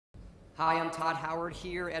Hi, I'm Todd Howard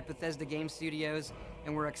here at Bethesda Game Studios,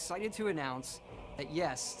 and we're excited to announce that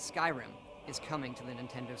yes, Skyrim is coming to the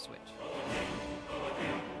Nintendo Switch.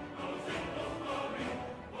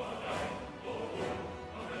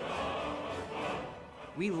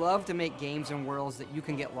 We love to make games and worlds that you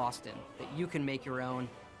can get lost in, that you can make your own,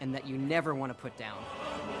 and that you never want to put down.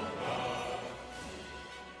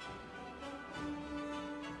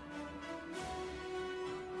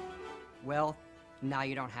 Well, now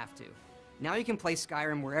you don't have to. Now you can play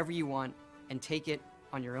Skyrim wherever you want and take it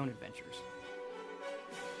on your own adventures.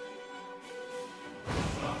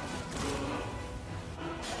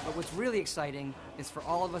 But what's really exciting is for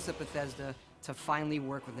all of us at Bethesda to finally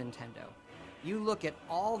work with Nintendo. You look at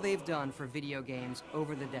all they've done for video games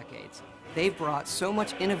over the decades. They've brought so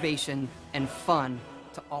much innovation and fun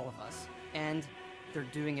to all of us, and they're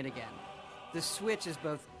doing it again. The Switch is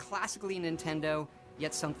both classically Nintendo,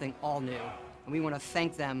 yet something all new, and we want to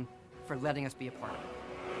thank them for letting us be a part of it.